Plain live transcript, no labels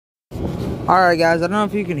Alright guys, I don't know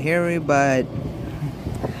if you can hear me, but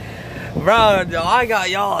bro, I got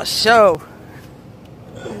y'all a show.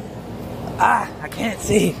 I can't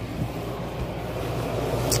see.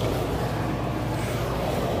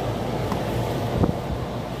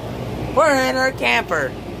 We're in our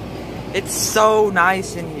camper. It's so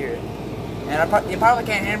nice in here. And you probably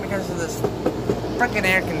can't hear me because of this freaking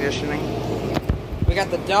air conditioning. We got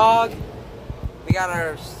the dog. We got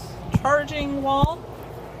our charging wall.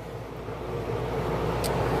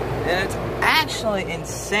 And it's actually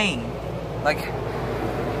insane, like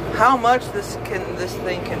how much this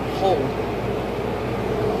thing can hold.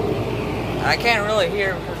 I can't really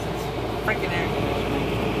hear because it's freaking air conditioning.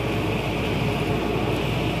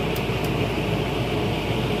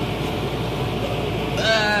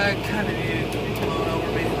 Kind of need to be blown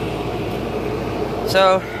over me.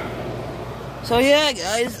 So yeah,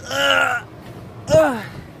 guys.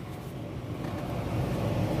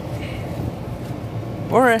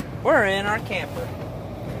 We're in our camper,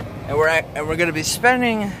 and we're gonna be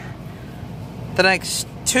spending the next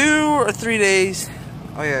 2 or 3 days.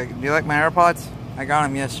 Oh yeah, do you like my AirPods? I got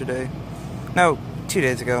them yesterday. No, 2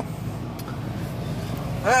 days ago.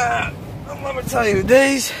 Let me tell you,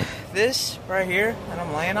 this right here that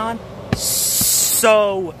I'm laying on,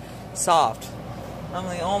 so soft. I'm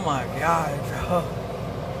like, oh my god, bro.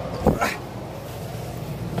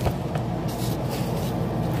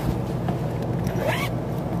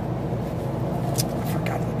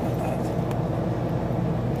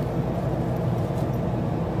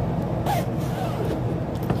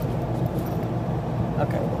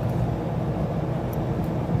 Okay.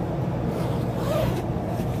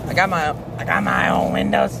 I got my own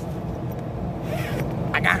windows.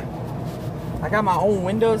 I got my own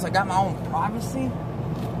windows. I got my own privacy.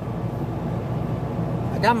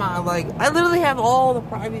 I got my, I literally have all the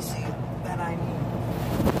privacy that I need.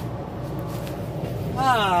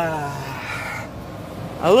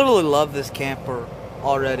 I literally love this camper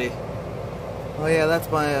already. Oh yeah, that's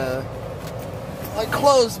my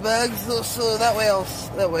clothes bag, so that way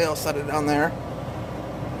I'll set it down there.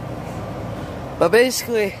 But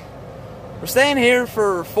basically, we're staying here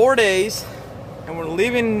for 4 days, and we're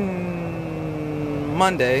leaving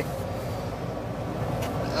Monday.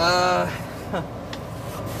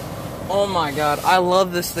 Oh my god, I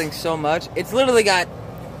love this thing so much. It's literally got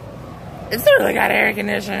air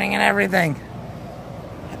conditioning and everything.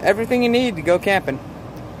 Everything you need to go camping.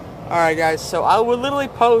 Alright guys, so I will literally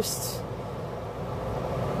post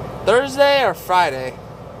Thursday or Friday.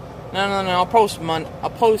 No, I'll post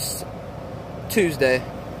Tuesday.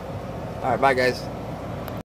 Alright, bye guys.